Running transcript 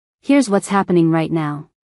Here's what's happening right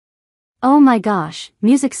now. Oh my gosh,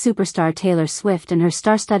 music superstar Taylor Swift and her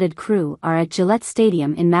star-studded crew are at Gillette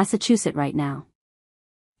Stadium in Massachusetts right now.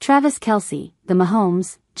 Travis Kelce, the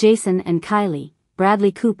Mahomes, Jason and Kylie,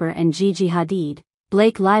 Bradley Cooper and Gigi Hadid,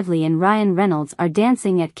 Blake Lively and Ryan Reynolds are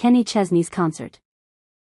dancing at Kenny Chesney's concert.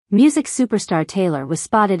 Music superstar Taylor was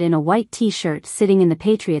spotted in a white t-shirt sitting in the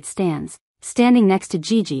Patriots stands, standing next to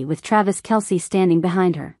Gigi with Travis Kelce standing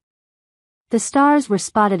behind her. The stars were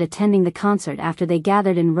spotted attending the concert after they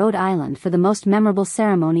gathered in Rhode Island for the most memorable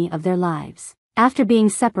ceremony of their lives. After being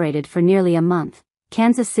separated for nearly a month,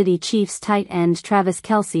 Kansas City Chiefs tight end Travis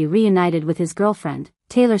Kelce reunited with his girlfriend,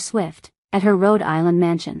 Taylor Swift, at her Rhode Island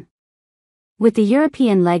mansion. With the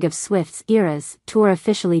European leg of Swift's Eras tour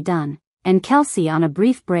officially done, and Kelce on a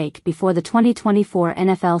brief break before the 2024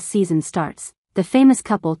 NFL season starts, the famous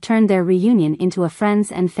couple turned their reunion into a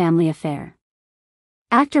friends and family affair.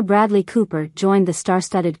 Actor Bradley Cooper joined the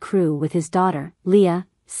star-studded crew with his daughter, Leah,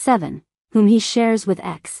 7, whom he shares with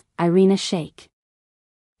ex, Irina Shayk.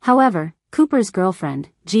 However, Cooper's girlfriend,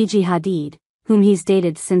 Gigi Hadid, whom he's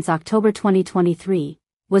dated since October 2023,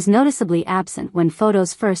 was noticeably absent when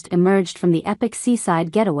photos first emerged from the epic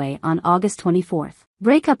seaside getaway on August 24.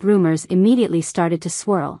 Breakup rumors immediately started to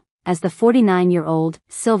swirl, as the 49-year-old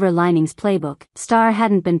Silver Linings Playbook star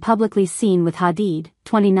hadn't been publicly seen with Hadid,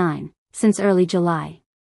 29, since early July.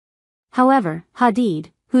 However,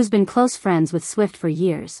 Hadid, who's been close friends with Swift for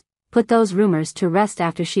years, put those rumors to rest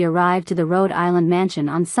after she arrived to the Rhode Island mansion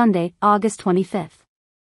on Sunday, August 25.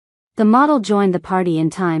 The model joined the party in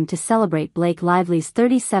time to celebrate Blake Lively's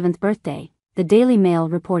 37th birthday, the Daily Mail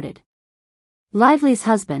reported. Lively's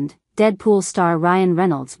husband, Deadpool star Ryan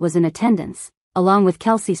Reynolds was in attendance, along with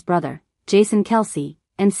Kelce's brother, Jason Kelce,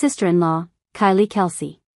 and sister-in-law, Kylie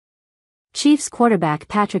Kelce. Chiefs quarterback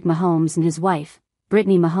Patrick Mahomes and his wife,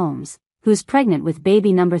 Brittany Mahomes, who's pregnant with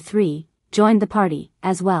baby number 3, joined the party,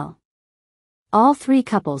 as well. All three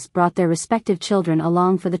couples brought their respective children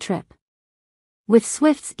along for the trip. With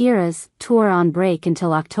Swift's Eras tour on break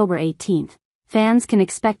until October 18, fans can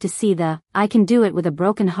expect to see the "I Can Do It with a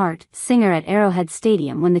Broken Heart" singer at Arrowhead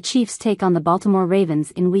Stadium when the Chiefs take on the Baltimore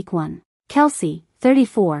Ravens in Week 1. Kelce,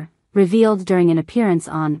 34, revealed during an appearance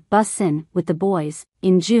on Bussin' with the Boys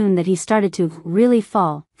in June that he started to really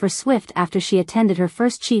fall for Swift after she attended her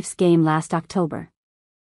first Chiefs game last October.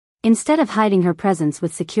 Instead of hiding her presence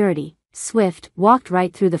with security, Swift walked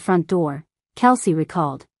right through the front door, Kelce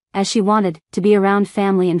recalled, as she wanted to be around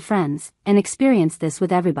family and friends and experience this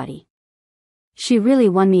with everybody. She really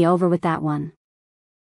won me over with that one.